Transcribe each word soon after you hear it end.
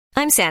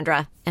I'm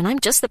Sandra, and I'm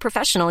just the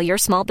professional your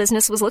small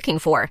business was looking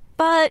for.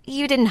 But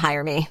you didn't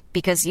hire me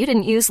because you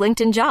didn't use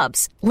LinkedIn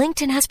Jobs.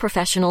 LinkedIn has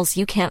professionals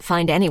you can't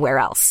find anywhere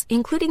else,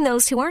 including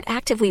those who aren't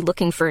actively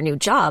looking for a new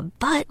job,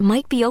 but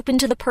might be open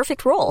to the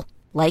perfect role,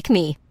 like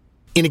me.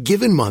 In a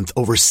given month,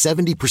 over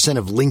 70%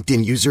 of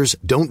LinkedIn users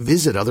don't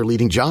visit other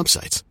leading job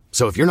sites.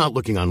 So if you're not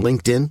looking on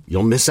LinkedIn,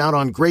 you'll miss out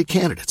on great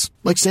candidates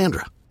like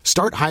Sandra.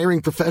 Start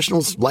hiring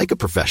professionals like a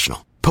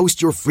professional.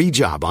 Post your free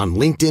job on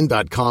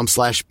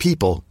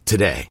linkedin.com/people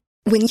today.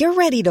 When you're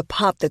ready to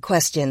pop the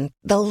question,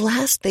 the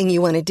last thing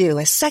you want to do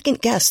is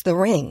second-guess the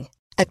ring.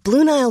 At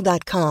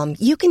BlueNile.com,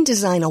 you can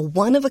design a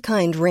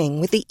one-of-a-kind ring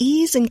with the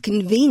ease and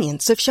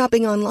convenience of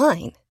shopping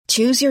online.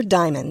 Choose your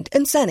diamond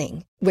and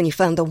setting. When you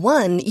find the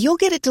one, you'll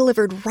get it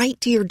delivered right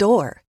to your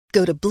door.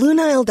 Go to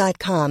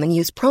BlueNile.com and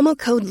use promo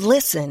code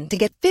LISTEN to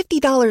get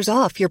 $50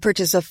 off your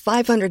purchase of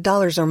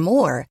 $500 or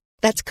more.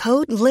 That's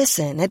code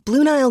LISTEN at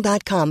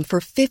BlueNile.com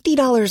for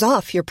 $50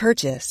 off your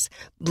purchase.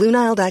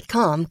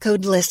 BlueNile.com,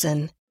 code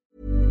LISTEN.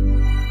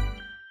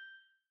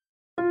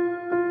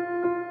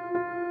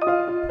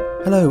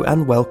 Hello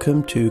and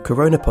welcome to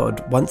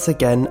CoronaPod, once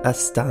again a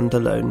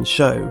standalone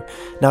show.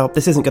 Now,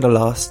 this isn't going to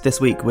last.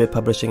 This week we're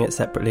publishing it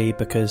separately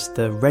because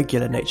the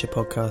regular Nature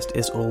podcast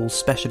is all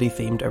specially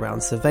themed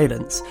around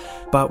surveillance.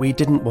 But we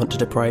didn't want to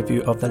deprive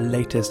you of the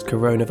latest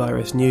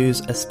coronavirus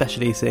news,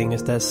 especially seeing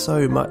as there's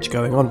so much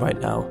going on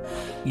right now.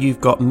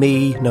 You've got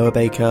me, Noah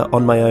Baker,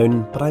 on my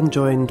own, but I'm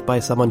joined by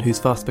someone who's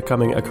fast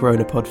becoming a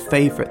CoronaPod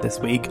favourite this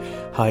week,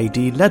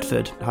 Heidi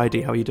Ledford.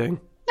 Heidi, how are you doing?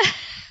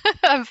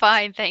 I'm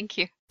fine, thank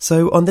you.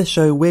 So on this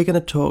show, we're going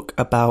to talk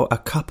about a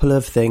couple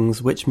of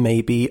things which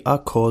maybe are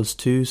cause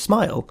to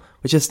smile,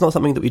 which is not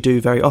something that we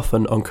do very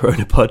often on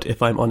CoronaPod,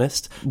 if I'm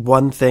honest.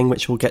 One thing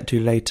which we'll get to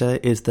later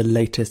is the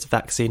latest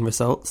vaccine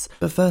results.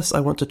 But first, I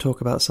want to talk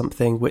about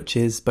something which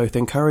is both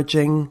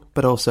encouraging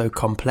but also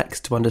complex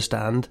to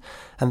understand,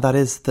 and that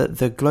is that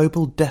the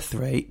global death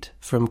rate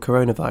from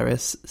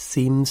coronavirus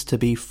seems to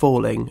be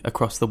falling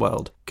across the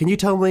world. Can you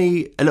tell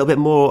me a little bit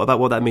more about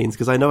what that means?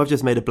 Because I know I've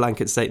just made a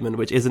blanket statement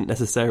which isn't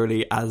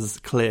necessarily as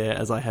clear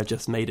as I have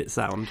just made it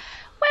sound.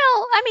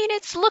 Well, I mean,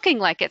 it's looking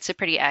like it's a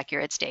pretty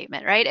accurate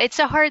statement, right? It's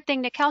a hard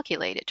thing to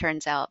calculate, it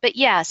turns out. But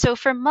yeah, so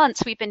for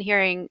months we've been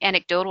hearing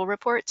anecdotal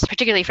reports,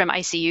 particularly from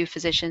ICU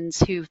physicians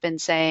who've been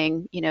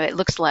saying, you know, it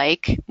looks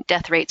like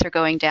death rates are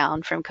going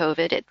down from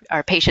COVID.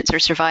 Our patients are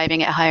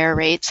surviving at higher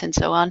rates and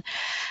so on.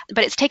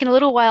 But it's taken a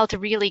little while to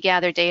really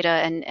gather data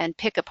and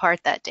pick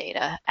apart that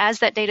data. As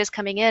that data is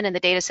coming in and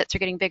the data sets are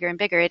getting bigger and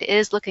bigger, it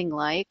is looking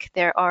like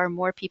there are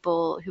more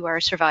people who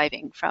are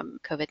surviving from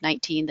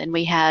COVID-19 than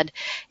we had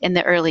in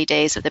the early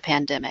days of the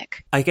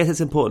pandemic. I guess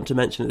it's important to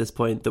mention at this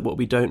point that what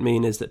we don't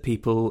mean is that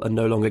people are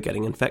no longer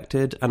getting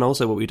infected, and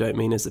also what we don't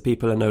mean is that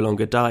people are no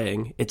longer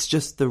dying. It's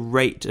just the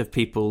rate of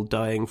people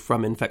dying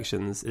from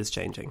infections is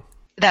changing.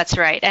 That's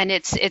right. And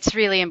it's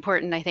really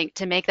important, I think,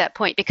 to make that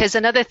point, because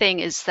another thing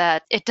is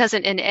that it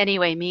doesn't in any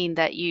way mean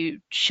that you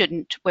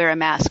shouldn't wear a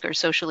mask or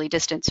socially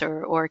distance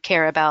or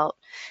care about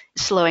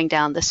slowing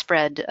down the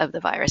spread of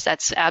the virus.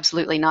 That's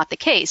absolutely not the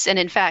case. And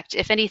in fact,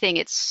 if anything,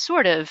 it's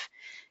sort of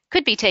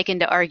could be taken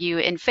to argue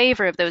in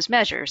favor of those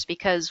measures,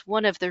 because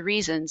one of the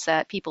reasons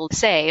that people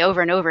say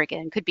over and over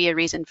again could be a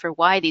reason for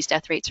why these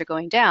death rates are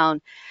going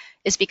down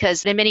is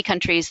because in many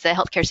countries, the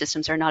healthcare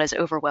systems are not as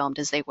overwhelmed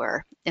as they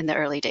were in the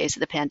early days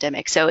of the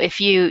pandemic. So if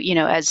you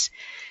know, as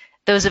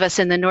those of us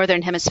in the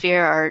Northern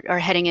Hemisphere are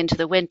heading into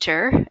the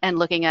winter and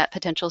looking at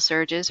potential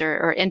surges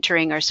or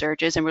entering our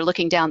surges, and we're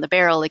looking down the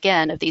barrel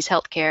again of these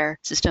healthcare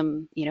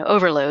system,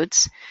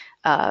 overloads,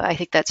 I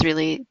think that's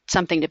really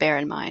something to bear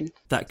in mind.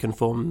 That can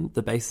form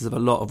the basis of a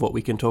lot of what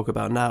we can talk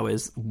about now,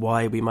 is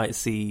why we might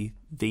see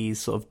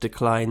these sort of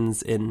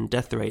declines in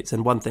death rates.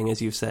 And one thing,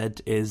 as you've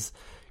said, is,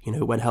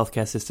 when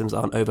healthcare systems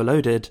aren't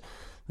overloaded,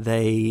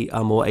 they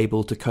are more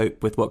able to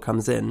cope with what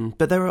comes in.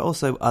 But there are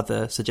also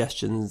other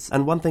suggestions.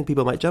 And one thing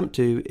people might jump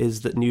to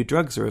is that new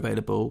drugs are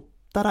available.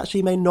 That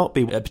actually may not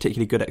be a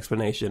particularly good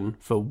explanation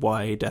for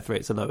why death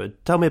rates are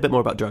lowered. Tell me a bit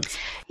more about drugs.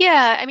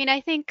 Yeah,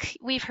 I think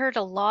we've heard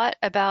a lot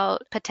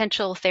about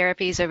potential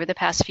therapies over the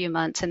past few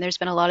months, and there's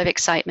been a lot of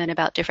excitement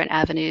about different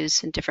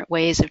avenues and different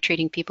ways of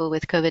treating people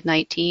with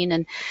COVID-19.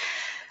 And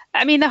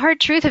the hard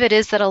truth of it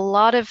is that a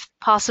lot of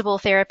possible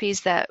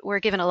therapies that were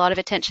given a lot of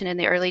attention in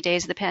the early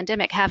days of the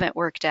pandemic haven't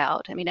worked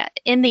out.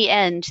 In the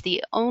end,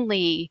 the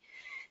only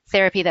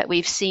therapy that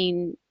we've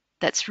seen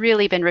that's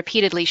really been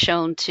repeatedly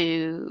shown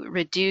to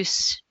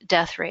reduce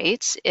death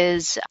rates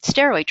is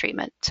steroid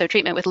treatment. So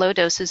treatment with low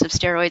doses of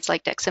steroids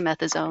like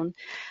dexamethasone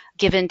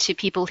given to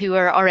people who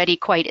are already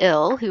quite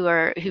ill,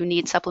 who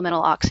need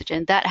supplemental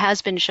oxygen. That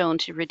has been shown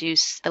to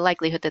reduce the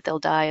likelihood that they'll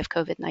die of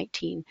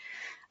COVID-19.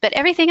 But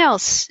everything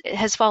else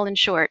has fallen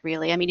short,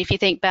 really. If you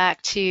think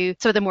back to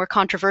some of the more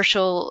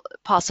controversial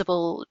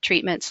possible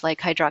treatments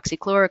like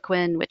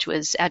hydroxychloroquine, which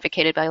was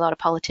advocated by a lot of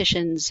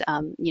politicians,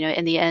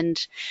 in the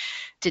end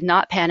did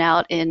not pan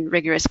out in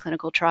rigorous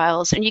clinical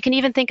trials. And you can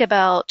even think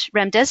about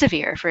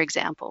remdesivir, for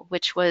example,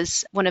 which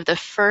was one of the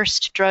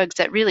first drugs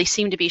that really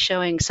seemed to be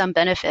showing some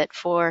benefit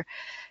for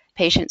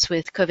patients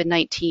with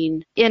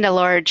COVID-19 in a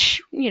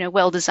large,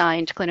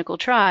 well-designed clinical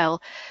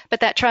trial.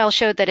 But that trial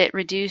showed that it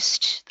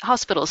reduced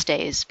hospital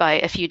stays by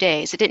a few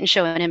days. It didn't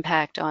show an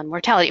impact on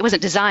mortality. It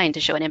wasn't designed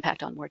to show an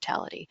impact on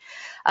mortality.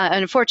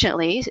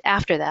 Unfortunately,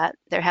 after that,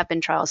 there have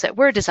been trials that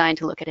were designed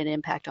to look at an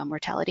impact on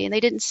mortality, and they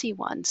didn't see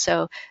one.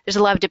 So there's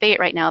a lot of debate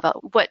right now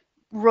about what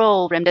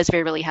role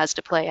remdesivir really has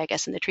to play, I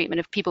guess, in the treatment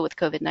of people with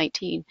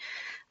COVID-19.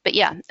 But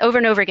yeah, over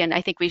and over again,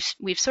 I think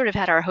we've sort of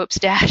had our hopes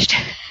dashed,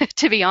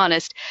 to be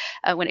honest,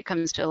 when it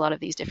comes to a lot of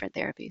these different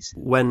therapies.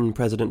 When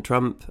President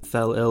Trump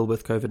fell ill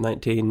with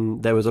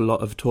COVID-19, there was a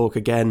lot of talk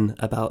again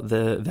about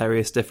the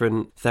various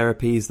different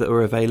therapies that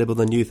were available,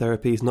 the new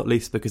therapies, not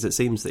least because it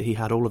seems that he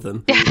had all of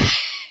them.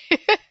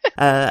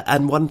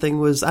 And one thing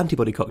was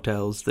antibody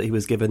cocktails that he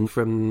was given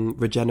from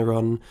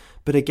Regeneron.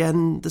 But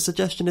again, the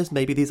suggestion is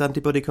maybe these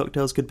antibody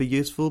cocktails could be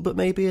useful, but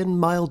maybe in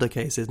milder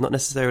cases, not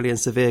necessarily in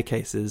severe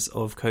cases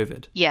of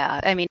COVID.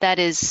 Yeah, I mean, that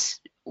is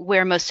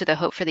where most of the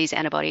hope for these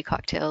antibody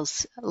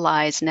cocktails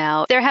lies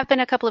now. There have been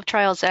a couple of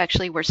trials that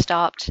actually were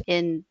stopped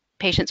in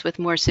patients with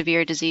more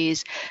severe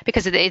disease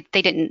because they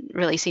didn't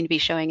really seem to be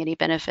showing any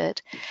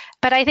benefit.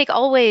 But I think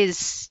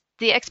always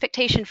the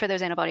expectation for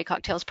those antibody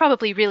cocktails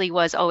probably really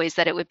was always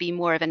that it would be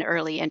more of an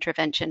early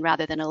intervention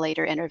rather than a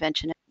later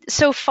intervention.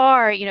 So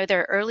far,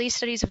 there are early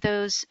studies of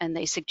those, and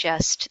they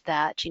suggest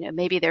that,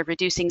 maybe they're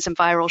reducing some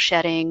viral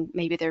shedding,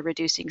 maybe they're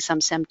reducing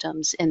some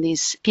symptoms in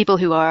these people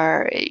who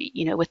are,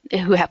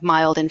 who have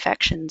mild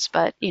infections.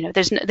 But,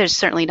 there's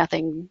certainly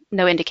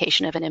no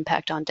indication of an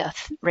impact on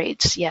death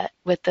rates yet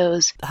with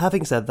those.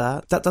 Having said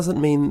that, that doesn't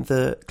mean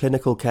that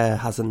clinical care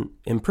hasn't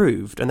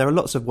improved. And there are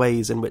lots of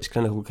ways in which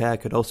clinical care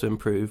could also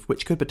improve,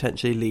 which could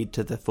potentially lead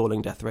to the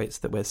falling death rates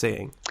that we're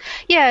seeing.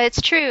 Yeah,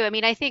 it's true. I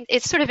mean, I think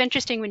it's sort of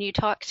interesting when you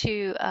talk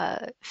to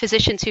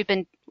physicians who've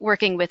been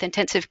working with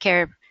intensive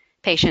care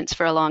patients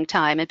for a long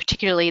time, and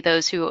particularly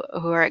those who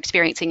are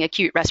experiencing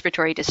acute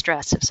respiratory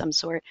distress of some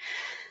sort.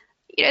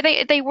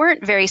 They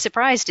weren't very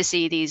surprised to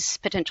see these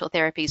potential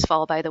therapies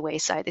fall by the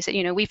wayside. They said,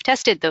 we've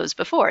tested those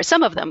before.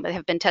 Some of them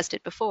have been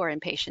tested before in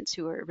patients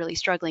who are really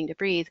struggling to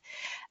breathe.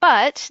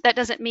 But that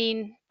doesn't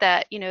mean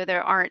that,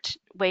 there aren't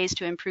ways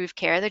to improve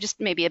care. They're just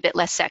maybe a bit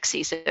less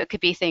sexy. So it could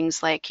be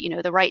things like,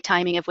 the right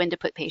timing of when to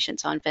put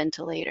patients on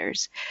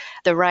ventilators,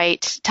 the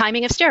right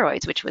timing of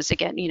steroids, which was,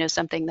 again,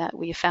 something that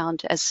we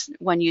found as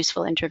one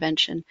useful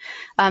intervention.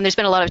 There's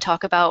been a lot of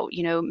talk about,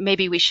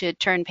 maybe we should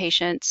turn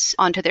patients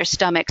onto their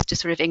stomachs to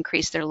sort of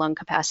increase their lung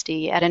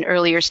capacity at an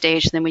earlier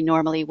stage than we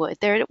normally would.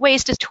 There are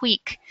ways to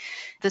tweak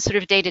the sort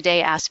of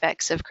day-to-day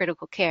aspects of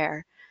critical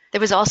care. There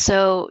was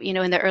also,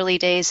 in the early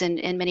days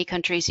in many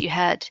countries, you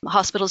had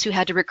hospitals who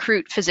had to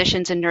recruit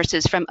physicians and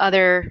nurses from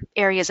other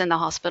areas in the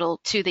hospital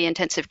to the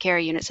intensive care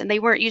units, and they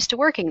weren't used to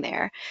working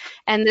there.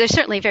 And they're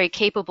certainly very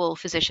capable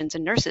physicians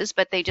and nurses,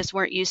 but they just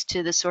weren't used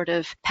to the sort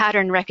of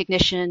pattern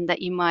recognition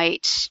that you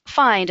might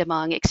find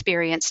among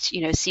experienced,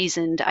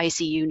 seasoned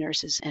ICU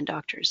nurses and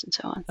doctors and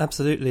so on.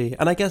 Absolutely.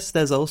 And I guess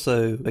there's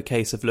also a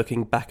case of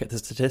looking back at the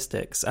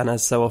statistics. And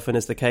as so often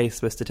is the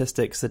case with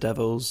statistics, the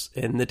devil's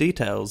in the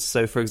details.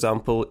 So, for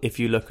example, if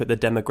you look at the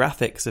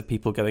demographics of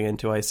people going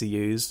into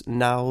ICUs,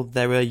 now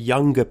there are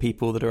younger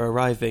people that are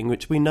arriving,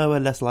 which we know are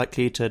less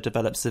likely to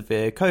develop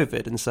severe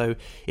COVID. And so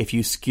if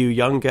you skew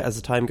younger as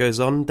the time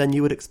goes on, then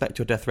you would expect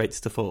your death rates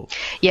to fall.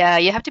 Yeah,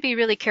 you have to be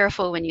really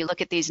careful when you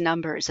look at these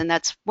numbers. And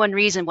that's one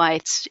reason why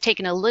it's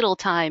taken a little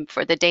time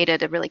for the data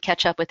to really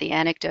catch up with the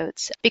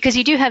anecdotes, because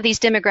you do have these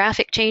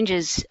demographic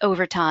changes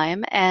over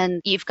time, and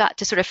you've got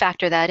to sort of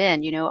factor that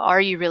in. Are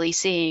you really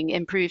seeing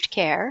improved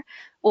care?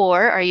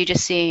 Or are you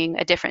just seeing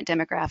a different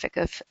demographic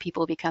of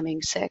people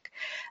becoming sick?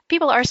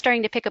 People are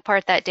starting to pick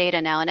apart that data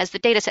now. And as the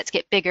data sets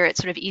get bigger, it's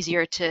sort of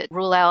easier to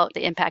rule out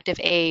the impact of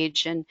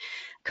age and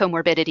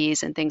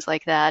comorbidities and things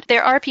like that.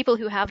 There are people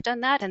who have done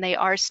that, and they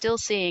are still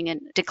seeing a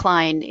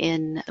decline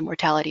in the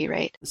mortality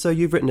rate. So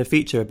you've written a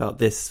feature about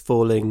this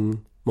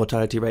falling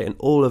mortality rate and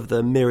all of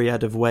the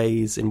myriad of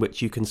ways in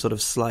which you can sort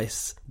of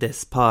slice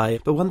this pie.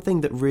 But one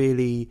thing that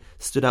really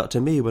stood out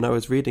to me when I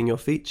was reading your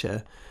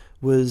feature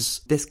was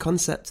this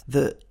concept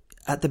that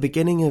at the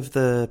beginning of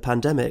the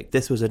pandemic,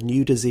 this was a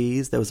new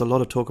disease. There was a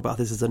lot of talk about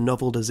this as a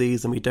novel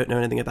disease and we don't know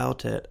anything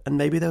about it. And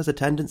maybe there was a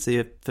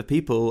tendency for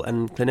people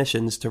and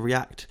clinicians to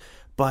react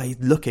by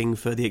looking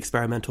for the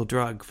experimental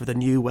drug, for the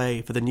new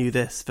way, for the new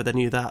this, for the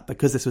new that,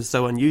 because this was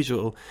so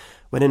unusual.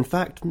 When in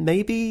fact,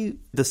 maybe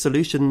the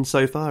solution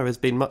so far has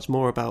been much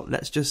more about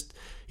let's just,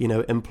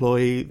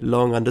 employ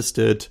long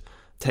understood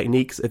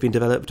techniques that have been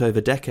developed over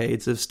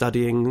decades of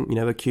studying,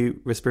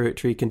 acute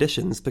respiratory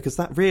conditions, because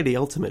that really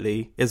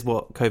ultimately is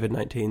what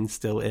COVID-19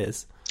 still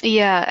is.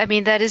 Yeah, I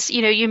mean, that is,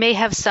 you may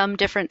have some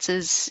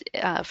differences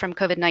from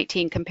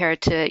COVID-19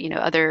 compared to,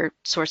 other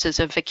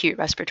sources of acute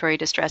respiratory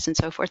distress and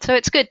so forth. So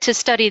it's good to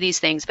study these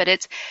things, but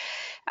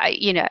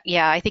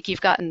I think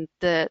you've gotten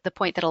the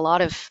point that a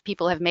lot of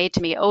people have made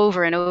to me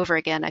over and over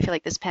again. I feel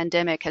like this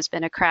pandemic has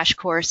been a crash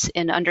course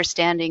in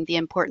understanding the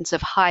importance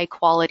of high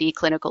quality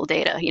clinical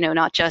data,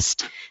 not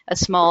just a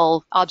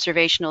small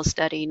observational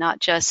study, not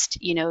just,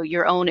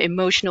 your own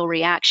emotional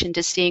reaction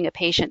to seeing a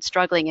patient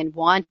struggling and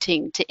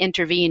wanting to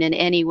intervene in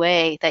any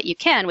way that you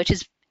can, which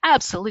is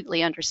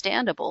absolutely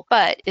understandable,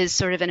 but is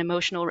sort of an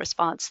emotional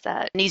response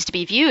that needs to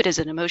be viewed as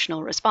an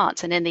emotional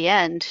response. And in the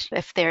end,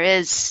 if there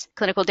is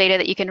clinical data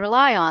that you can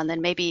rely on,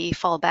 then maybe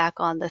fall back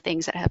on the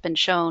things that have been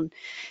shown.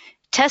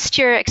 Test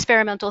your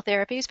experimental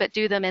therapies, but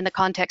do them in the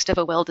context of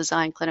a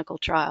well-designed clinical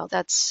trial.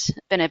 That's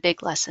been a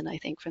big lesson, I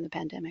think, from the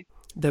pandemic.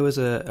 There was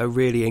a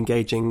really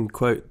engaging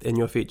quote in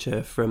your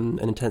feature from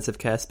an intensive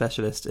care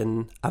specialist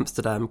in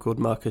Amsterdam called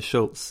Marcus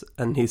Schultz,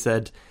 and he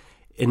said,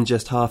 "In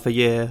just half a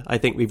year, I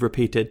think we've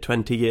repeated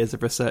 20 years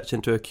of research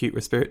into acute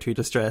respiratory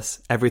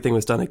distress. Everything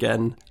was done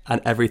again,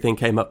 and everything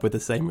came up with the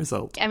same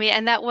result."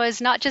 And that was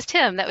not just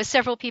him. That was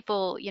several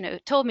people,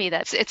 told me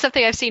that. It's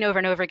something I've seen over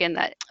and over again,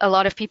 that a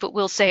lot of people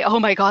will say, "Oh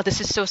my God, this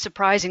is so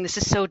surprising. This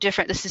is so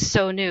different. This is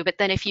so new." But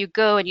then if you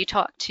go and you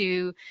talk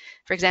to,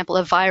 for example,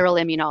 a viral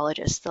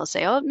immunologist, they'll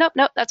say, "Oh, nope,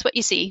 that's what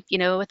you see,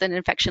 with an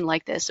infection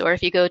like this." Or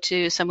if you go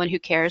to someone who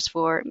cares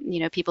for,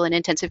 people in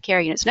intensive care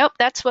units, "Nope,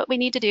 that's what we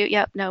need to do.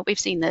 Yep, no, we've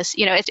seen this."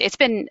 It's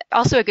been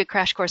also a good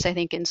crash course, I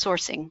think, in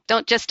sourcing.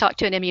 Don't just talk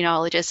to an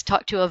immunologist,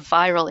 talk to a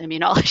viral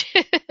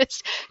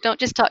immunologist. Don't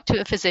just talk to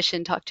a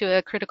physician, talk to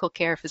a critical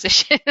care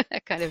physician,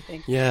 that kind of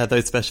thing. Yeah,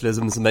 those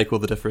specialisms make all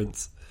the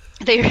difference.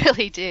 They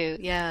really do.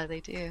 Yeah, they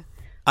do.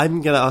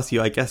 I'm going to ask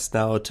you, I guess,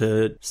 now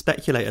to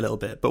speculate a little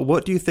bit, but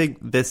what do you think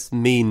this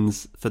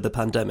means for the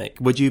pandemic?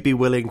 Would you be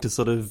willing to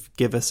sort of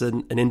give us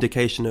an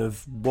indication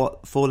of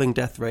what falling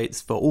death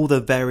rates for all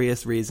the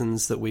various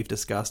reasons that we've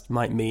discussed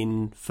might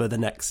mean for the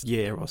next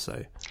year or so?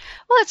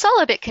 Well, it's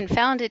all a bit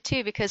confounded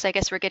too, because I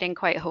guess we're getting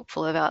quite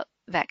hopeful about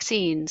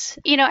vaccines.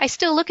 I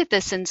still look at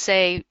this and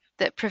say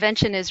that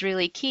prevention is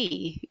really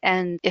key.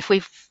 And if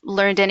we've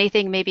learned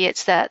anything, maybe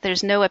it's that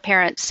there's no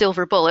apparent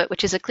silver bullet,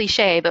 which is a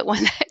cliche, but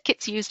one that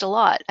gets used a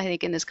lot, I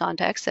think, in this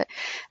context, that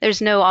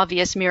there's no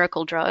obvious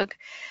miracle drug.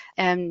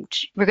 And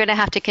we're going to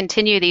have to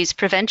continue these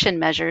prevention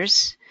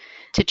measures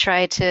to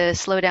try to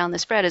slow down the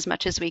spread as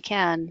much as we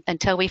can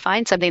until we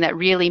find something that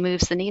really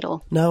moves the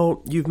needle.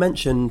 Now, you've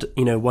mentioned,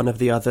 one of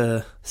the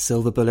other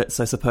silver bullets,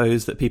 I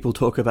suppose, that people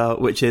talk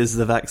about, which is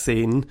the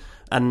vaccine.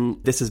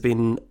 And this has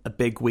been a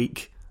big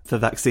week for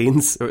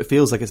vaccines, or it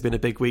feels like it's been a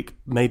big week,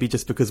 maybe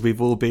just because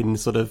we've all been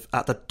sort of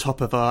at the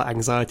top of our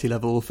anxiety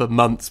level for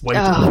months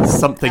waiting for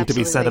something to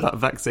be said about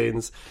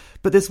vaccines.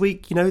 But this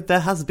week, there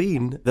has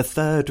been the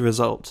third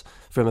result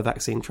from a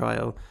vaccine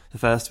trial. The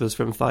first was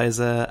from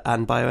Pfizer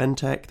and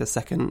BioNTech. The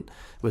second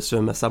was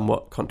from a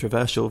somewhat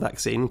controversial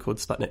vaccine called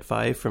Sputnik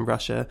V from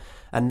Russia.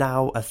 And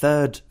now a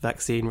third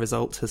vaccine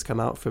result has come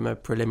out from a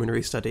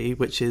preliminary study,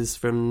 which is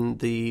from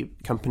the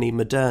company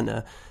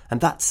Moderna. And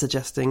that's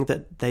suggesting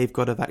that they've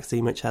got a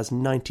vaccine which has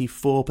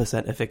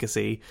 94%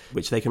 efficacy,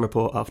 which they can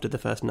report after the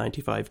first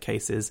 95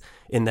 cases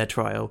in their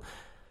trial.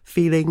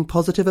 Feeling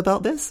positive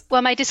about this?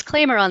 Well, my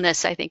disclaimer on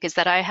this, I think, is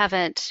that I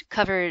haven't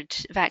covered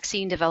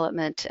vaccine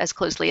development as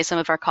closely as some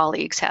of our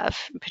colleagues have,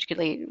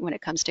 particularly when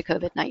it comes to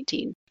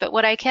COVID-19. But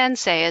what I can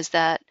say is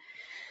that,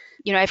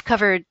 I've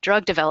covered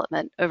drug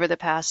development over the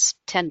past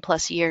 10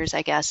 plus years,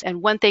 I guess.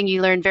 And one thing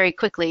you learn very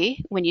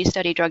quickly when you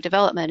study drug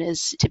development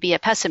is to be a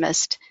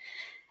pessimist.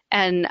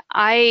 And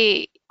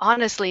I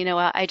honestly,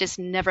 Noah, I just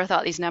never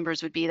thought these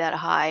numbers would be that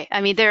high.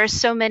 I mean, there are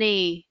so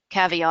many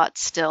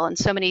caveats still and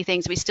so many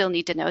things we still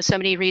need to know, so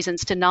many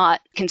reasons to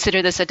not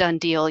consider this a done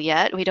deal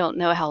yet. We don't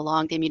know how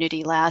long the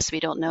immunity lasts.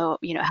 We don't know,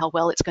 how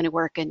well it's going to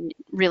work in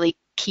really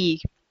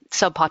key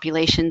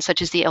subpopulations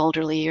such as the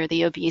elderly or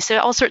the obese. There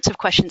are all sorts of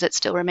questions that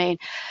still remain.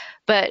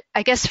 But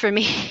I guess for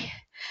me,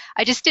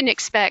 I just didn't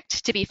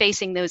expect to be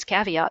facing those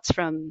caveats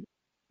from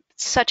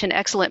such an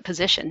excellent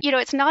position.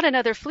 It's not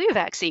another flu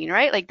vaccine,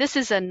 right? Like, this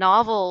is a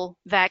novel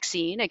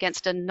vaccine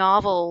against a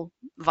novel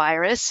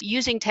virus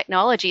using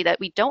technology that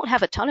we don't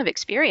have a ton of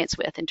experience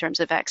with in terms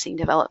of vaccine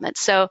development.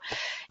 So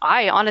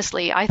I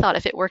thought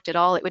if it worked at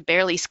all, it would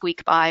barely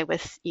squeak by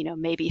with,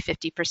 maybe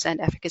 50%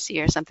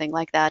 efficacy or something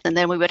like that. And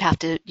then we would have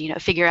to,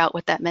 figure out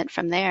what that meant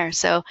from there.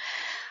 So,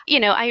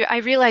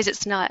 I realize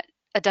it's not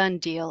a done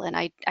deal, and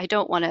I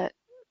don't want to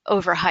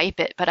overhype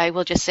it, but I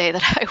will just say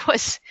that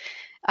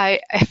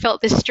I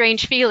felt this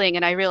strange feeling,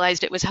 and I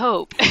realized it was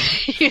hope,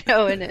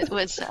 and it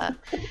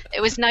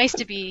was nice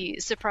to be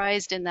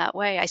surprised in that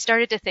way. I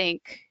started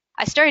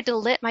to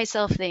let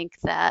myself think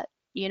that,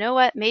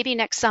 maybe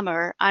next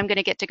summer I'm going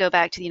to get to go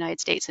back to the United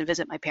States and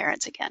visit my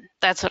parents again.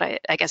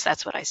 I guess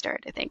that's what I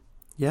started to think.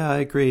 Yeah, I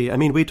agree. I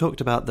mean, we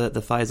talked about the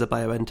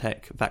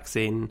Pfizer-BioNTech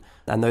vaccine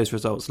and those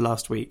results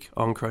last week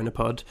on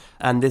CoronaPod.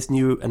 And this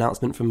new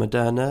announcement from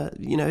Moderna,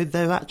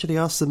 there actually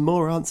are some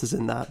more answers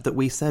in that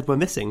we said were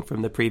missing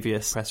from the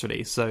previous press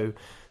release. So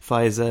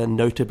Pfizer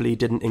notably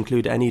didn't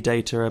include any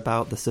data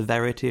about the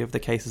severity of the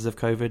cases of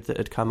COVID that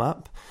had come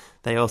up.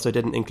 They also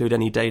didn't include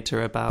any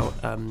data about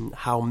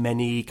how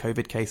many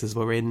COVID cases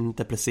were in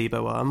the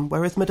placebo arm,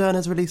 whereas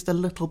Moderna's released a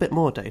little bit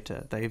more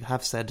data. They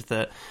have said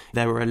that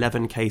there were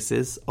 11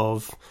 cases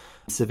of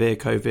severe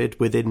COVID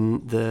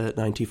within the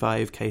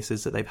 95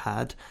 cases that they've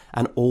had,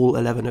 and all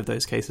 11 of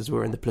those cases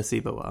were in the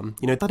placebo arm.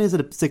 You know, that is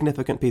a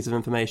significant piece of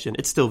information.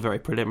 It's still very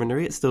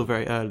preliminary, it's still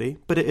very early,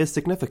 but it is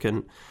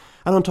significant.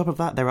 And on top of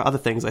that, there are other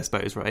things, I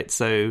suppose, right?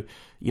 So,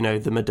 you know,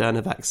 the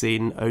Moderna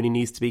vaccine only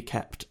needs to be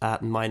kept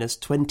at minus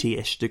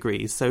 20-ish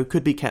degrees. So it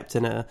could be kept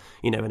in a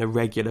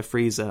regular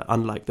freezer,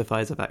 unlike the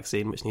Pfizer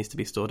vaccine, which needs to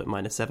be stored at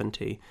minus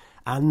 70.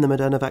 And the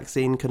Moderna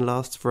vaccine can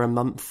last for a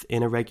month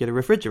in a regular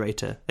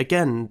refrigerator.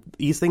 Again,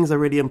 these things are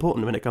really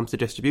important when it comes to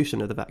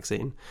distribution of the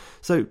vaccine.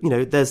 So, you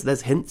know,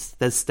 there's hints,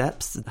 there's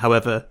steps.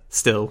 However,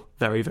 still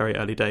very, very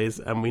early days.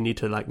 And we need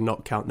to,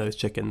 not count those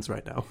chickens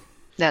right now.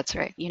 That's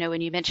right. You know, when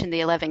you mentioned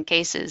the 11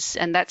 cases,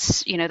 and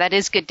that's, that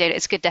is good data.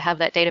 It's good to have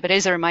that data, but it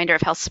is a reminder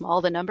of how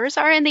small the numbers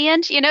are in the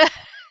end,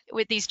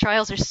 with these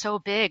trials are so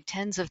big,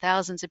 tens of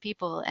thousands of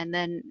people. And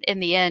then in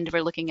the end,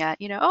 we're looking at,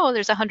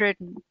 there's 100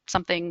 and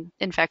something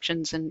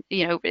infections and,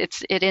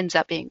 it ends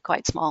up being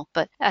quite small,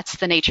 but that's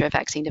the nature of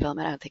vaccine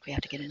development. I don't think we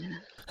have to get into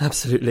that.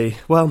 Absolutely.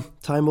 Well,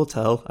 time will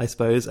tell, I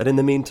suppose. And in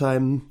the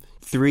meantime,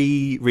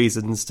 3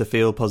 reasons to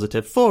feel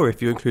positive, 4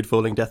 if you include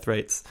falling death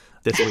rates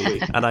this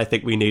week. And I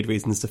think we need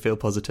reasons to feel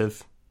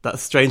positive. That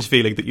strange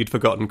feeling that you'd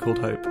forgotten called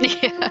hope.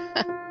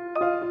 Yeah.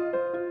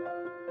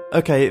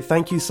 Okay,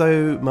 thank you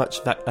so much,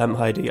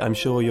 Heidi. I'm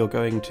sure you're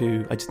going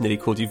to... I just nearly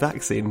called you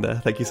Vaccine there.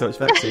 Thank you so much,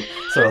 Vaccine.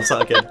 Sorry, I'll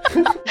start again.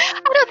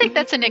 I don't think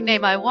that's a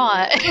nickname I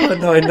want. Oh,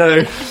 no, I know.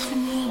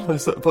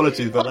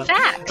 Apologies about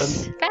that.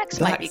 Vax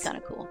might be kind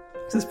of cool.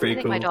 This is pretty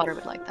cool. I think my daughter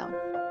would like that one.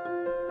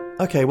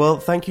 Okay, well,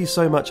 thank you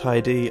so much,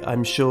 Heidi.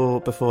 I'm sure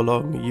before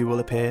long you will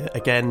appear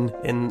again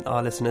in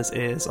our listeners'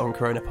 ears on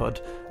CoronaPod.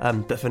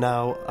 But for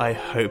now, I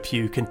hope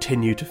you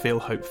continue to feel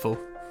hopeful.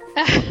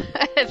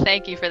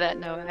 Thank you for that,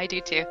 Noah. I do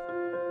too.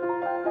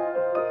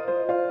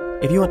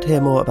 If you want to hear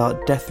more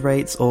about death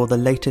rates or the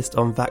latest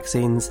on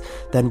vaccines,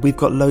 then we've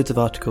got loads of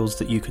articles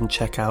that you can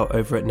check out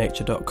over at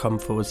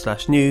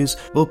nature.com/news.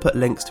 We'll put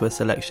links to a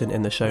selection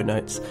in the show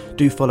notes.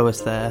 Do follow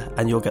us there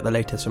and you'll get the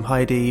latest from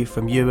Heidi,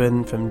 from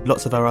Ewan, from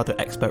lots of our other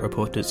expert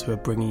reporters who are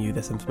bringing you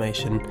this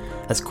information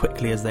as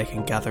quickly as they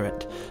can gather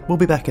it. We'll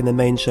be back in the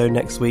main show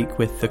next week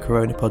with the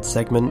CoronaPod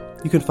segment.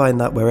 You can find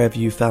that wherever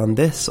you found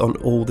this on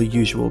all the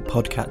usual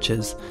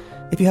podcatchers.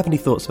 If you have any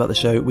thoughts about the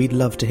show, we'd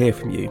love to hear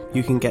from you.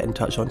 You can get in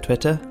touch on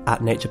Twitter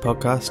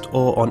 @NaturePodcast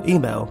or on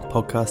email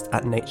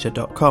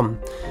podcast@nature.com.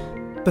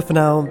 But for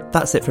now,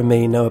 that's it from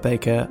me, Noah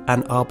Baker,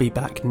 and I'll be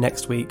back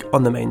next week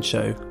on the main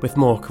show with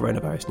more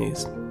coronavirus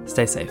news.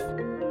 Stay safe.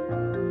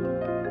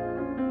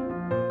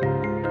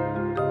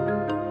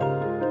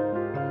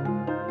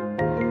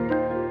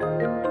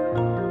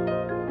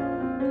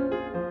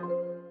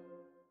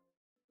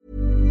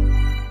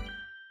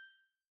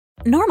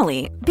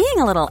 Normally, being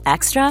a little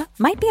extra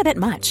might be a bit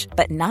much,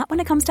 but not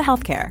when it comes to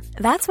healthcare.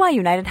 That's why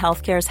United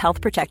Healthcare's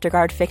Health Protector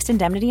Guard fixed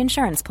indemnity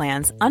insurance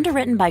plans,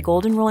 underwritten by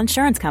Golden Rule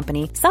Insurance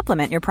Company,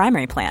 supplement your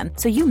primary plan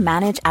so you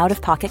manage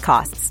out-of-pocket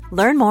costs.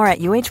 Learn more at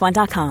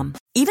uh1.com.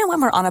 Even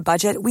when we're on a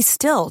budget, we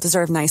still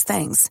deserve nice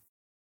things.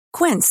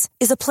 Quince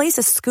is a place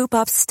to scoop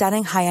up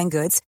stunning high-end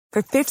goods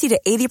for 50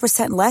 to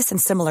 80% less than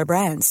similar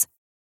brands.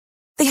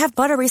 They have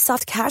buttery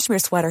soft cashmere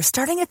sweaters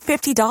starting at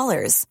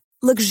 $50.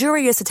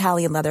 Luxurious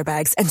Italian leather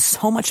bags, and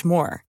so much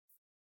more.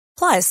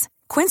 Plus,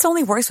 Quince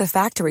only works with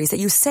factories that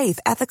use safe,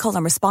 ethical,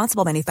 and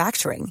responsible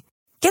manufacturing.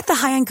 Get the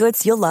high-end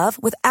goods you'll love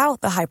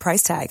without the high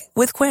price tag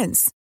with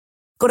Quince.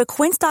 Go to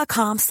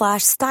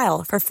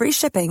quince.com/style for free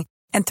shipping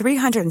and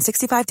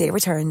 365-day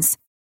returns.